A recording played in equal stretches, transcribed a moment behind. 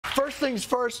First things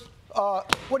first,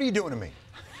 what are you doing to me?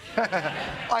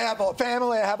 I have a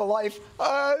family, I have a life.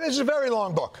 This is a very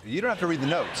long book. You don't have to read the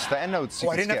notes. The endnotes.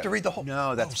 I didn't have to read the whole.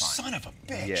 No, that's Son fine. of a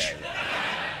bitch.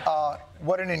 Yeah.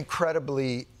 What an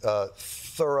incredibly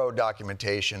thorough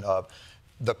documentation of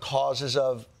the causes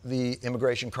of the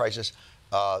immigration crisis,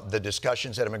 the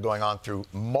discussions that have been going on through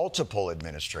multiple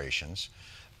administrations.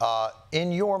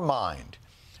 In your mind,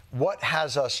 what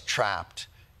has us trapped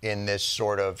in this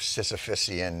sort of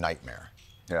Sisyphusian nightmare?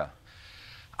 Yeah.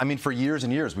 I mean, for years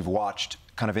and years, we've watched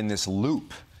kind of in this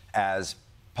loop as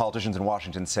politicians in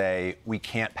Washington say we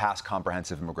can't pass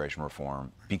comprehensive immigration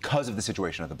reform because of the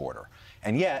situation at the border.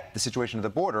 And yet, the situation at the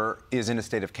border is in a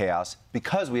state of chaos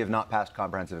because we have not passed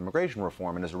comprehensive immigration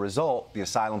reform. And as a result, the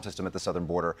asylum system at the southern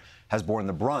border has borne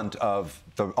the brunt of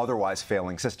the otherwise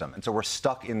failing system. And so we're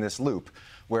stuck in this loop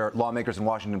where lawmakers in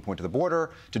Washington point to the border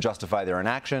to justify their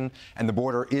inaction, and the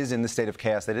border is in the state of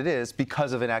chaos that it is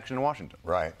because of inaction in Washington.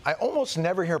 Right. I almost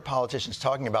never hear politicians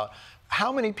talking about how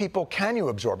many people can you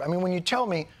absorb. I mean, when you tell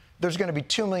me there's going to be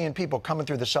 2 million people coming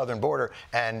through the southern border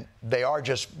and they are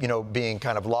just, being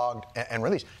kind of logged and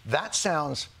released, that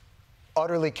sounds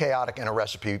utterly chaotic and a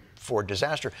recipe for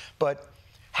disaster. But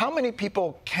how many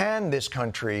people can this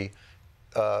country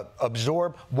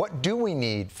absorb? What do we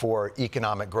need for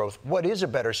economic growth? What is a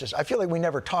better system? I feel like we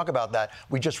never talk about that.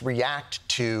 We just react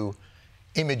to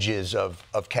images of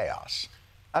chaos.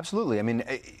 Absolutely. I mean,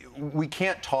 we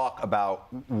can't talk about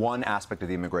one aspect of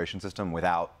the immigration system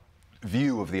without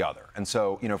view of the other. And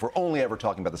so, if we're only ever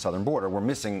talking about the southern border, we're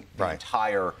missing the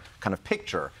entire kind of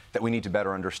picture that we need to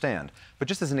better understand. But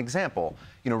just as an example,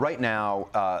 right now,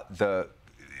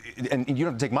 and you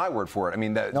don't have to take my word for it. I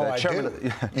mean, the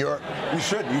chairman. You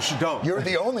should don't. You're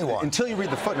the only one. Until you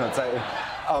read the footnotes.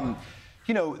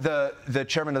 The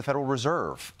chairman of the Federal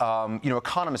Reserve,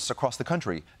 economists across the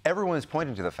country, everyone is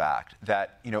pointing to the fact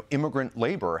that, immigrant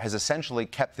labor has essentially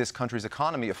kept this country's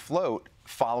economy afloat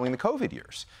following the COVID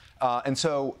years. And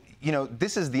so,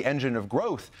 this is the engine of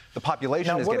growth. The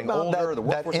population is getting older. The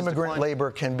workforce is immigrant declining.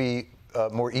 labor can be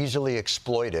more easily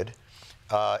exploited,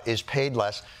 is paid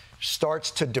less, starts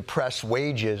to depress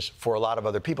wages for a lot of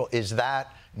other people. Is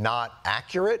that not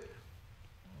accurate?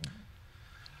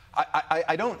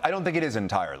 I don't think it is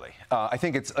entirely. I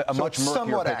think it's a much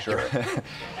murkier picture.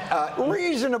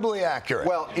 Reasonably accurate.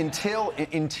 Well,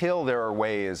 until there are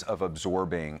ways of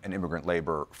absorbing an immigrant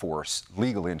labor force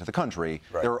legally into the country,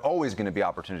 there are always going to be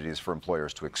opportunities for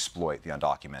employers to exploit the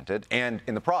undocumented and,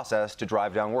 in the process, to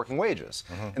drive down working wages.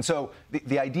 And so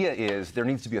the idea is there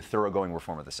needs to be a thoroughgoing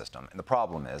reform of the system. And the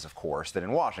problem is, of course, that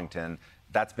in Washington,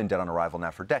 that's been dead on arrival now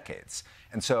for decades.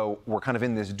 And so we're kind of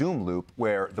in this doom loop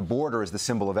where the border is the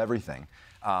symbol of everything.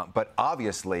 But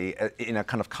obviously, in a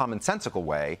kind of commonsensical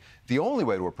way, the only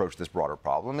way to approach this broader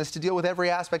problem is to deal with every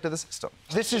aspect of the system.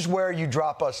 This is where you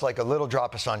drop us like a little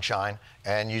drop of sunshine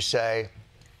and you say,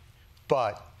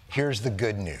 but here's the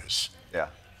good news. Yeah.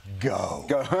 Go.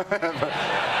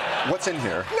 What's in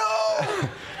here?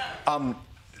 No!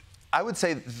 I would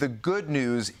say the good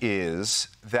news is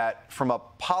that from a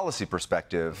policy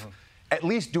perspective, at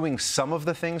least doing some of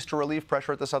the things to relieve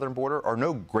pressure at the southern border are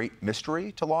no great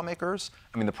mystery to lawmakers.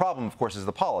 I mean, the problem, of course, is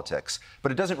the politics,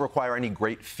 but it doesn't require any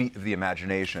great feat of the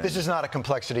imagination. This is not a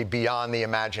complexity beyond the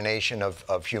imagination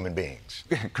of human beings.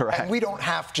 Correct. And we don't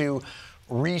have to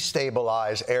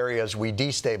restabilize areas we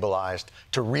destabilized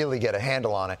to really get a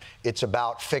handle on it. It's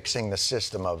about fixing the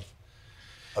system of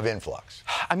influx.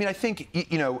 I mean, I think,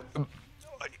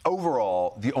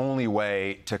 overall, the only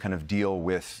way to kind of deal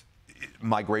with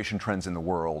migration trends in the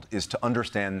world is to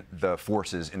understand the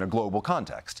forces in a global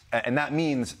context. And that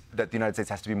means that the United States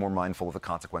has to be more mindful of the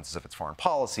consequences of its foreign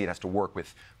policy. It has to work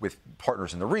with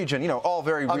partners in the region, all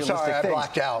very realistic things. I'm sorry, I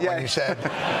blacked out when you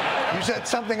said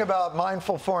something about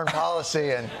mindful foreign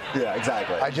policy, and yeah,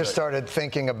 exactly. I just started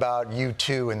thinking about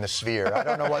U2 in the sphere. I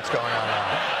don't know what's going on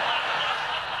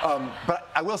now. But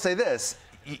I will say this.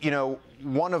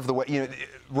 One of the ways,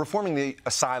 reforming the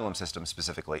asylum system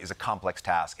specifically is a complex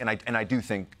task. And I do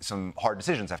think some hard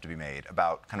decisions have to be made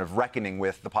about kind of reckoning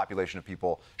with the population of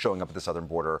people showing up at the southern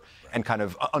border and kind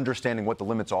of understanding what the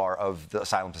limits are of the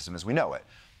asylum system as we know it.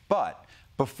 But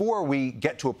before we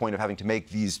get to a point of having to make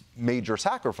these major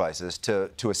sacrifices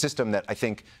to a system that I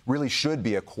think really should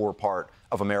be a core part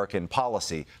of American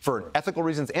policy for ethical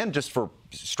reasons and just for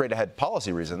straight-ahead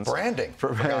policy reasons. Branding,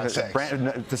 for God's sakes.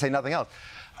 To say nothing else.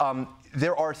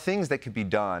 There are things that could be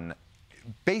done,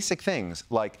 basic things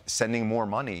like sending more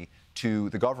money to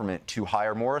the government to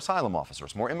hire more asylum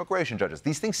officers, more immigration judges.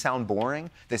 These things sound boring,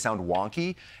 they sound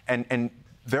wonky, and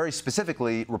very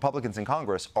specifically, Republicans in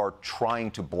Congress are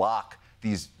trying to block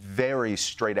these very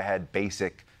straight-ahead,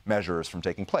 basic measures from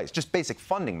taking place, just basic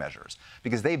funding measures,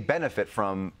 because they benefit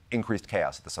from increased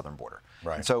chaos at the southern border.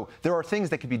 Right. And so there are things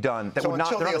that could be done that would not,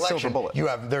 they're not a silver bullet.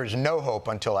 There's no hope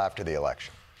until after the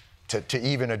election to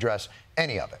even address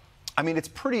any of it. I mean, it's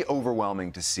pretty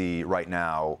overwhelming to see right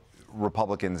now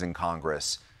Republicans in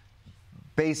Congress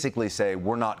basically say,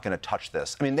 we're not going to touch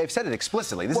this. I mean, they've said it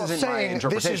explicitly. This isn't my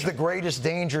interpretation. This is the greatest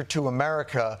danger to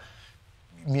America,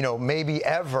 maybe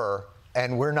ever,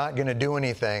 and we're not going to do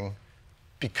anything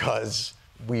because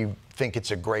we think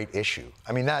it's a great issue.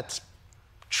 I mean, that's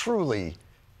truly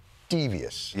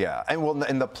devious. Yeah,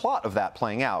 and the plot of that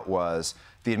playing out was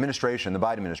the administration, the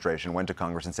Biden administration, went to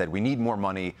Congress and said, we need more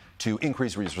money to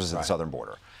increase resources at the southern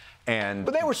border.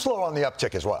 But they were slow on the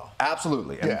uptick as well.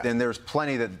 Absolutely. And there's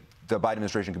plenty that the Biden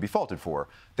administration could be faulted for.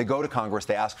 They go to Congress,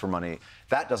 they ask for money.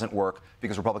 That doesn't work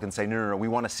because Republicans say, no, we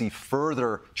want to see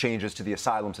further changes to the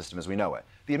asylum system as we know it.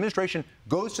 The administration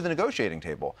goes to the negotiating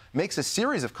table, makes a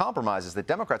series of compromises that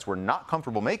Democrats were not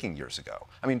comfortable making years ago.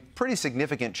 I mean, pretty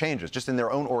significant changes just in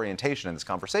their own orientation in this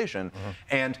conversation.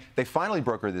 And they finally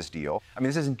broker this deal. I mean,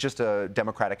 this isn't just a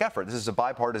Democratic effort. This is a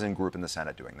bipartisan group in the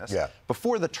Senate doing this. Yeah.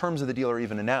 Before the terms of the deal are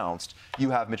even announced, you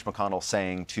have Mitch McConnell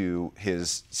saying to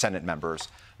his Senate members,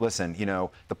 listen,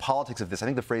 the politics of this, I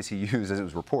think the phrase he used as it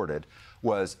was reported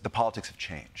was the politics have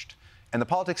changed. And the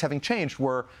politics having changed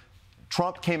were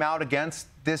Trump came out against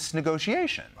this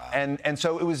negotiation. Wow. And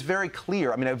so it was very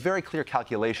clear, a very clear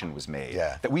calculation was made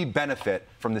that we benefit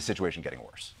from this situation getting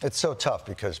worse. It's so tough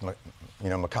because,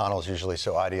 McConnell's usually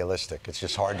so idealistic. It's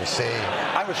just hard to see.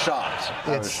 I was shocked.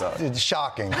 It's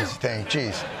shocking to think,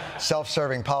 geez,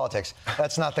 self-serving politics.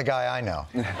 That's not the guy I know.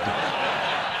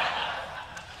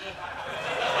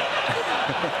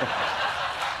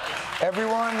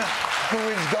 Everyone who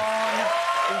is gone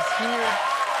is here.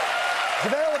 It's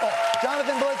available.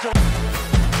 Jonathan Blitzer.